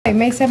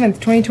May 7th,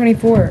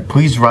 2024.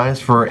 Please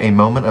rise for a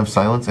moment of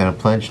silence and a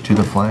pledge to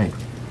the flag.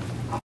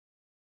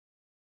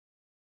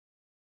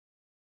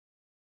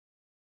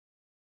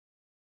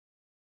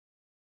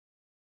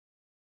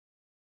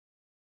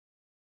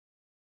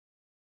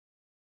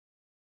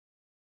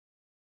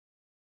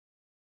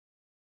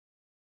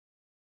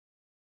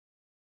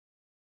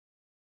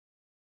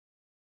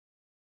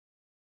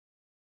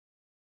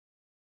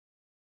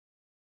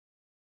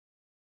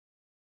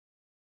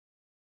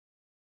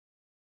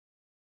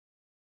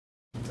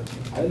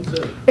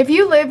 If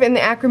you live in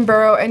the Akron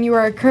Borough and you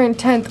are a current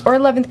 10th or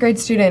 11th grade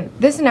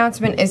student, this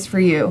announcement is for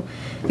you.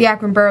 The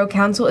Akron Borough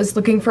Council is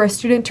looking for a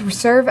student to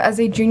serve as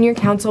a junior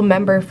council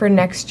member for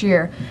next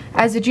year.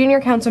 As a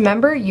junior council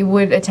member, you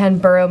would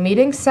attend borough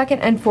meetings second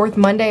and fourth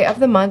Monday of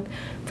the month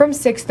from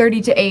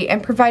 6:30 to 8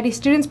 and provide a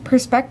student's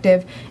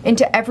perspective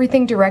into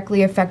everything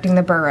directly affecting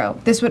the borough.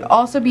 This would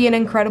also be an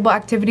incredible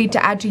activity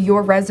to add to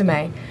your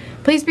resume.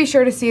 Please be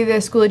sure to see the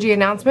Schoology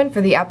announcement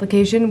for the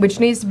application, which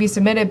needs to be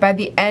submitted by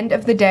the end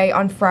of the day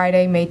on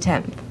Friday, May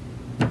 10th.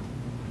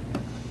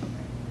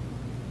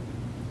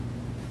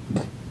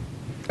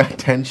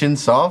 Attention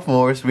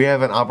sophomores, we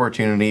have an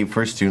opportunity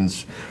for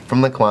students from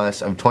the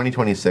class of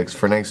 2026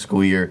 for next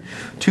school year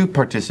to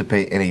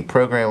participate in a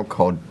program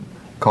called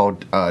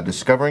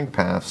Discovering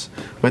Paths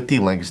with the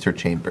Lancaster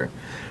Chamber.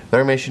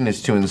 Their mission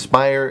is to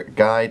inspire,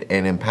 guide,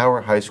 and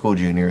empower high school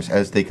juniors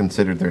as they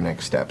consider their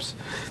next steps.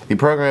 The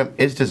program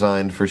is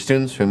designed for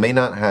students who may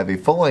not have a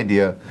full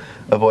idea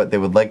of what they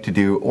would like to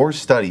do or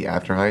study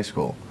after high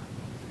school.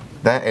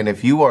 And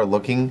if you are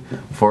looking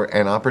for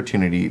an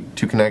opportunity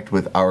to connect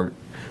with our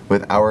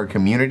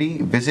community,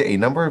 visit a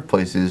number of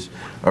places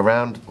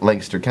around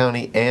Lancaster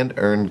County and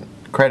earn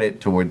credit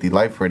toward the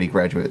Life Ready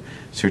Graduate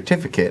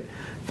Certificate.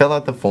 Fill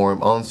out the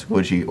form on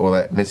Schoology or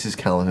let Mrs.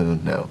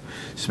 Calhoun know.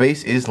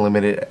 Space is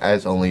limited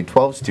as only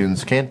 12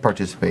 students can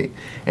participate,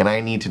 and I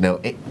need to know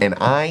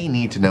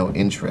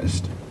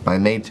interest by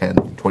May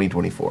 10th,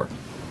 2024.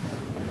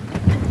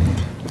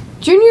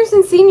 Juniors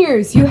and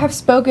seniors, you have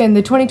spoken.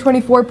 The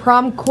 2024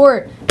 prom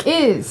court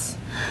is...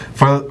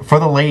 For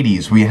the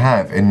ladies, we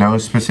have, in no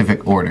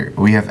specific order,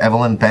 we have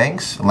Evelyn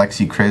Banks,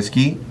 Lexi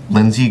Kresge,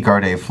 Lindsay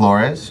Garde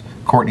Flores,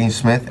 Courtney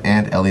Smith,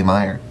 and Ellie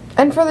Meyer.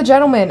 And for the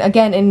gentlemen,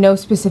 again in no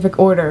specific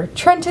order,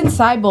 Trenton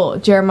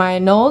Seibel, Jeremiah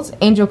Knowles,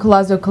 Angel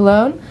Colazo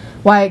Cologne,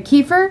 Wyatt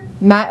Kiefer,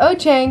 Matt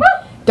Ochang,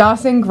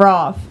 Dawson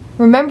Groff.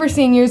 Remember,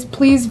 seniors,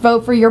 please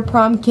vote for your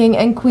prom king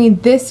and queen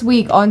this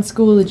week on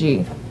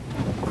Schoology.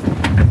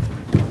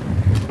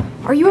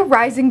 Are you a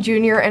rising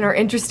junior and are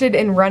interested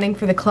in running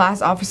for the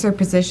class officer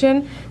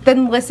position?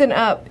 Then listen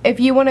up. If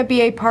you want to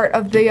be a part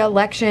of the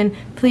election,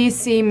 please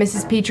see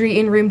Mrs. Petrie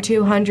in room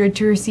 200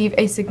 to receive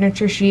a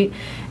signature sheet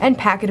and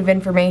packet of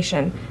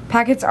information.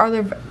 Packets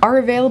are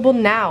available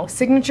now.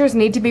 Signatures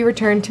need to be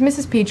returned to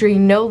Mrs. Petrie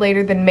no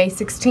later than May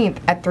 16th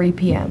at 3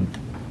 p.m.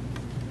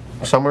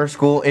 Summer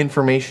school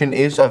information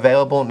is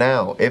available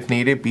now. If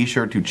needed, be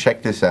sure to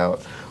check this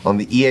out on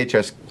the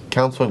EHS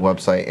counseling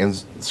website and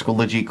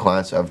Schoology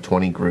class of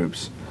 20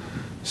 groups.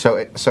 So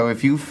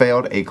if you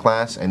failed a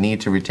class and need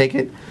to retake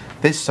it,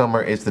 this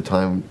summer is the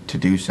time to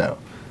do so.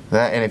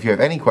 And if you have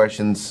any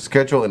questions,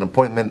 schedule an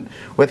appointment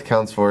with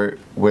counselor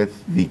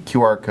with the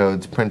QR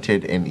codes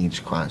printed in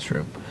each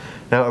classroom.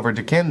 Now over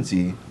to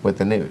Kenzie with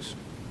the news.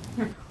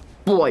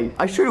 Boy,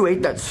 I should have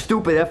ate that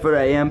stupid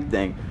FIM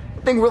thing.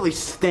 That thing really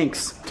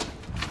stinks.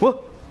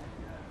 What?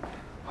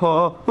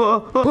 Oh,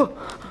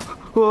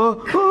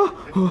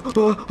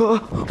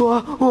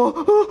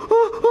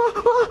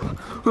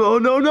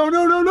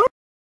 no.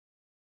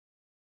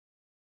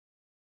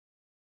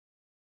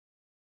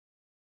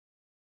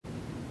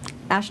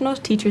 National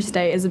Teachers'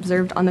 Day is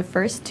observed on the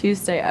first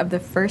Tuesday of the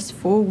first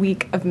full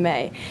week of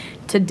May,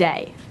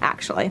 today,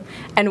 actually.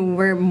 And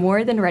we're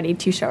more than ready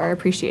to show our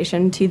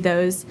appreciation to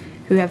those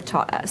who have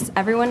taught us.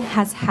 Everyone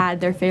has had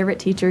their favorite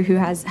teacher who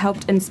has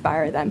helped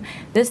inspire them.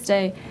 This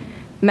day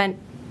meant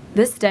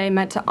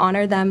to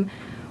honor them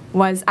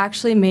was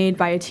actually made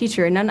by a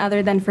teacher, none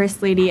other than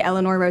First Lady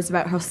Eleanor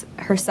Roosevelt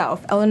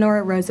herself.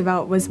 Eleanor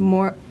Roosevelt was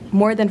more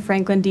than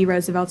Franklin D.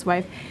 Roosevelt's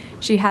wife.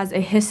 She has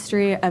a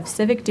history of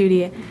civic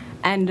duty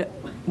and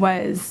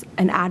was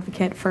an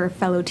advocate for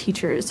fellow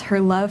teachers. Her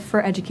love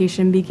for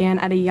education began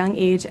at a young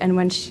age, and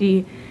when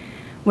she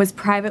was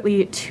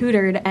privately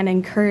tutored and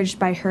encouraged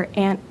by her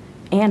Aunt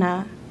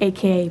Anna,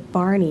 aka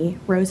Barney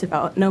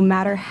Roosevelt, no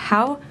matter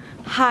how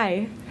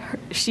high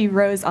she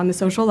rose on the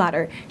social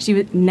ladder,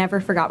 she never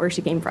forgot where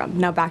she came from.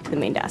 Now back to the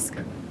main desk.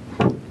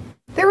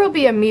 There will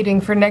be a meeting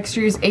for next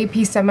year's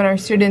AP Seminar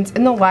students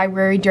in the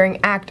library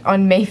during ACT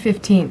on May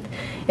 15th.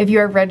 If you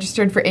are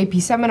registered for AP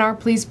Seminar,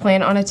 please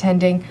plan on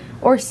attending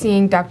or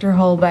seeing Dr.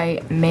 Hull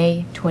by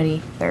May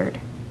 23rd.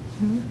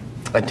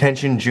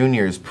 Attention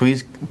juniors,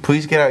 please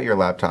get out your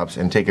laptops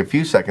and take a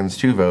few seconds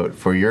to vote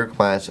for your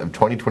class of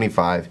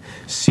 2025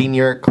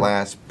 senior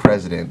class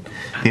president.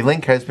 The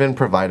link has been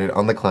provided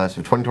on the class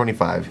of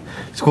 2025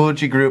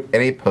 Schoology group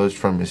and a post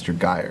from Mr.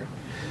 Geyer.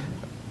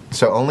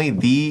 So only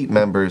the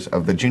members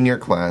of the junior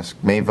class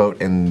may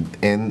vote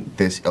in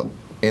this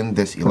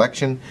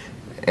election,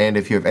 And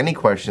if you have any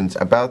questions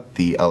about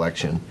the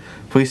election,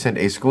 please send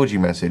a Schoology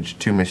message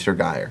to Mr.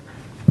 Geyer.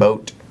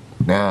 Vote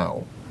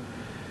now.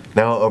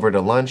 Now over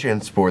to lunch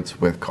and sports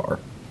with Carr.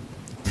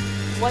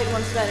 White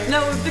one's better.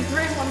 No, the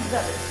gray one's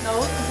better.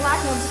 No, the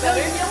black one's better.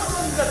 No, the yellow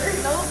one's better.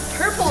 No,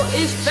 purple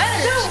is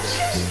better.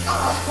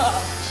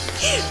 No.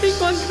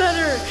 Pink one's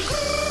better.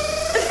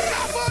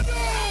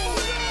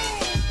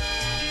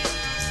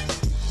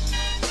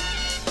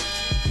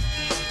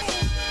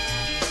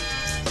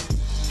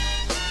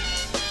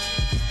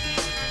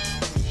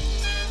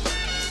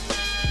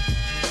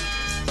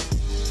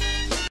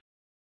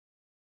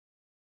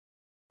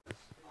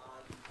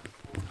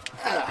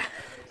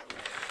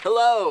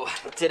 Hello,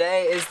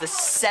 today is the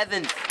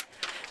 7th.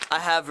 I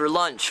have your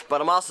lunch, but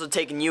I'm also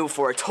taking you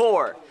for a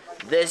tour.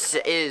 This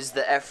is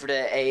the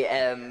Ephrata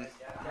AM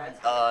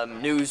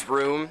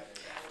newsroom.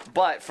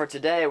 But for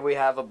today, we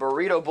have a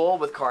burrito bowl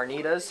with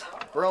carnitas,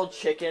 grilled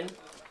chicken,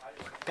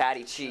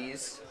 patty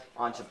cheese,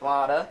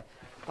 ciabatta,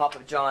 Papa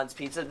John's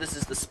pizza. This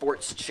is the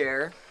sports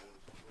chair.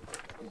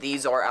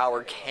 These are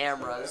our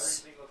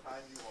cameras.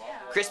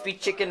 Crispy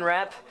chicken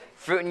wrap,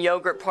 fruit and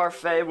yogurt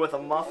parfait with a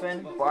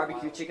muffin,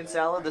 barbecue chicken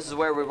salad. This is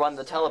where we run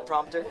the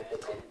teleprompter,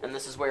 and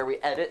this is where we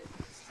edit.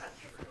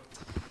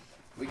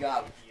 We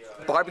got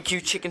barbecue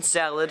chicken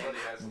salad,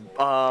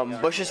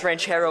 Bush's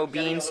Ranchero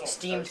beans,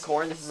 steamed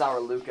corn. This is our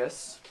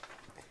Lucas.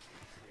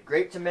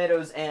 Grape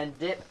tomatoes and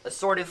dip,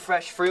 assorted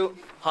fresh fruit,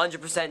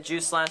 100%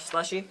 juice /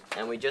 slushy,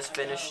 and we just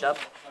finished up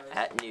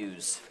at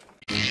news.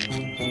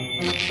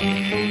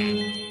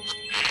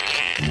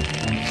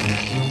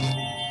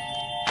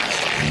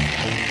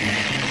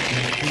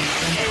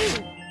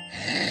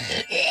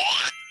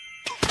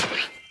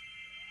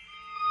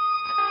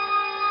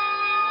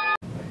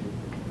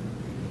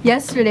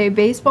 Yesterday,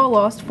 baseball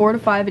lost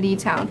 4-5 at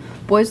E-Town.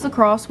 Boys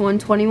lacrosse won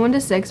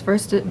 21-6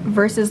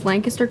 versus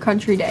Lancaster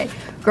Country Day.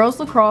 Girls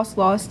lacrosse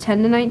lost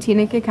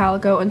 10-19 at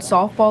Cocalico, and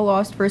softball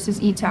lost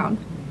versus E-Town.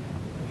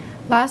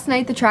 Last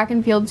night, the track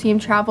and field team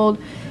traveled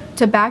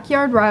to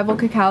backyard rival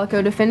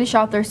Cocalico to finish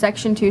out their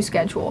Section 2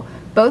 schedule.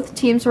 Both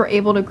teams were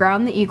able to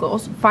ground the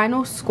Eagles.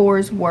 Final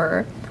scores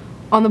were: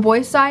 on the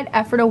boys' side,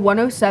 Ephrata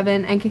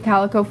 107 and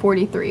Cocalico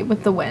 43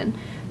 with the win.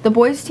 The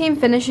boys' team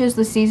finishes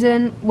the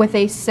season with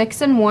a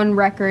 6-1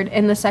 record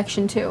in the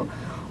Section 2.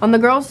 On the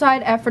girls'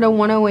 side, Ephrata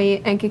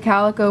 108 and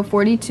Cocalico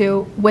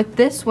 42. With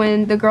this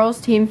win, the girls'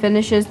 team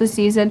finishes the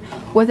season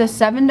with a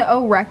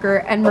 7-0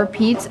 record and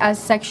repeats as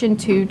Section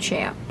 2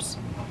 champs.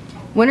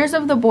 Winners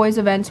of the boys'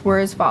 events were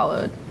as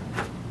followed: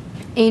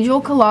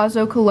 Angel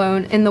Collazo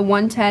Colon in the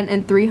 110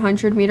 and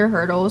 300 meter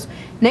hurdles,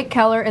 Nick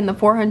Keller in the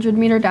 400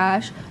 meter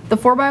dash, the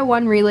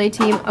 4x1 relay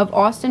team of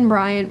Austin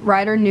Bryant,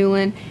 Ryder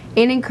Newland,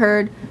 Aiden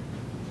Kern,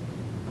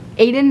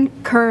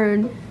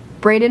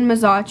 Braden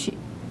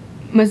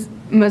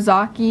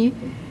Mazaki,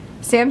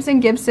 Samson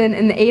Gibson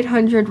in the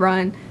 800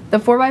 run, the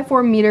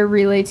 4x4 meter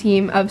relay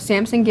team of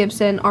Samson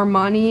Gibson,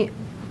 Armani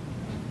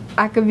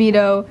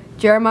Acavito,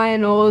 Jeremiah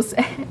Knowles,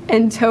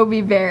 and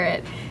Toby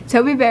Barrett.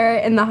 Toby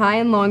Barrett in the high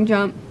and long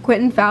jump,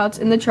 Quentin Fouts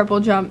in the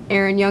triple jump,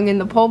 Aaron Young in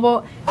the pole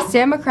vault,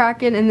 Sam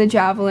McCracken in the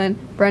javelin,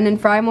 Brendan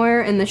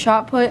Frymoyer in the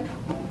shot put.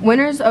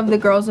 Winners of the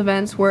girls'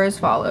 events were as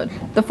followed: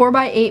 the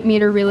 4x8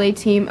 meter relay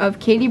team of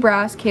Katie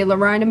Brass, Kayla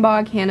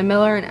Reinenbach, Hannah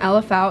Miller, and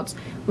Ella Fouts,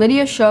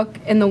 Lydia Shook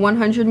in the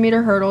 100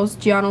 meter hurdles,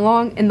 Gianna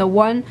Long in the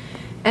 1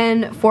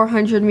 and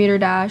 400 meter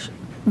dash,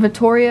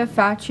 Vittoria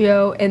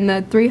Faccio in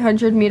the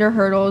 300 meter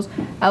hurdles,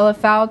 Ella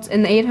Fouts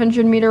in the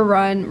 800 meter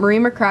run, Marie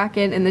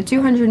McCracken in the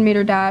 200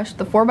 meter dash,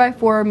 the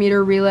 4x4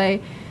 meter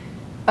relay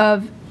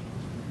of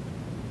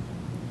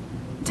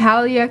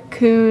Talia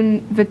Kuhn,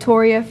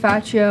 Vittoria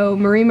Faccio,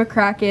 Marie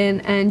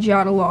McCracken, and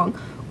Gianna Long.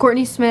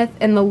 Courtney Smith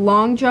in the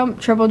long jump,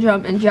 triple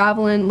jump, and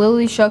javelin,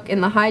 Lily Shook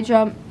in the high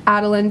jump,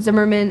 Adeline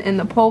Zimmerman in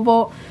the pole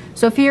vault,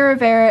 Sophia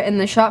Rivera in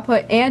the shot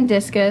put and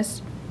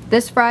discus.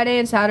 This Friday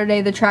and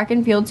Saturday, the track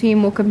and field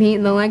team will compete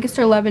in the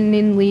Lancaster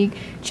Lebanon League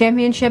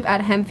Championship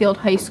at Hempfield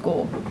High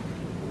School.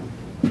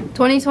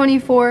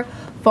 2024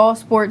 fall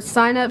sports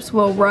signups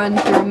will run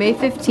through May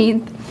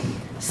 15th.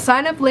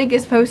 Sign-up link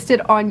is posted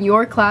on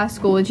your class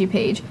Schoology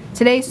page.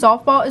 Today,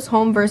 softball is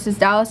home versus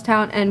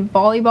Dallastown, and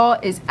volleyball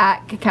is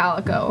at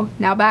Cocalico.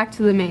 Now back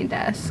to the main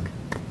desk.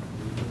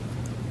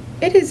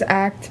 It is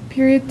Act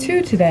Period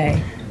 2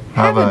 today.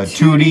 Have a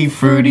tutti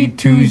frutti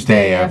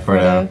Tuesday,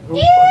 Ephrata.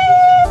 Yeah!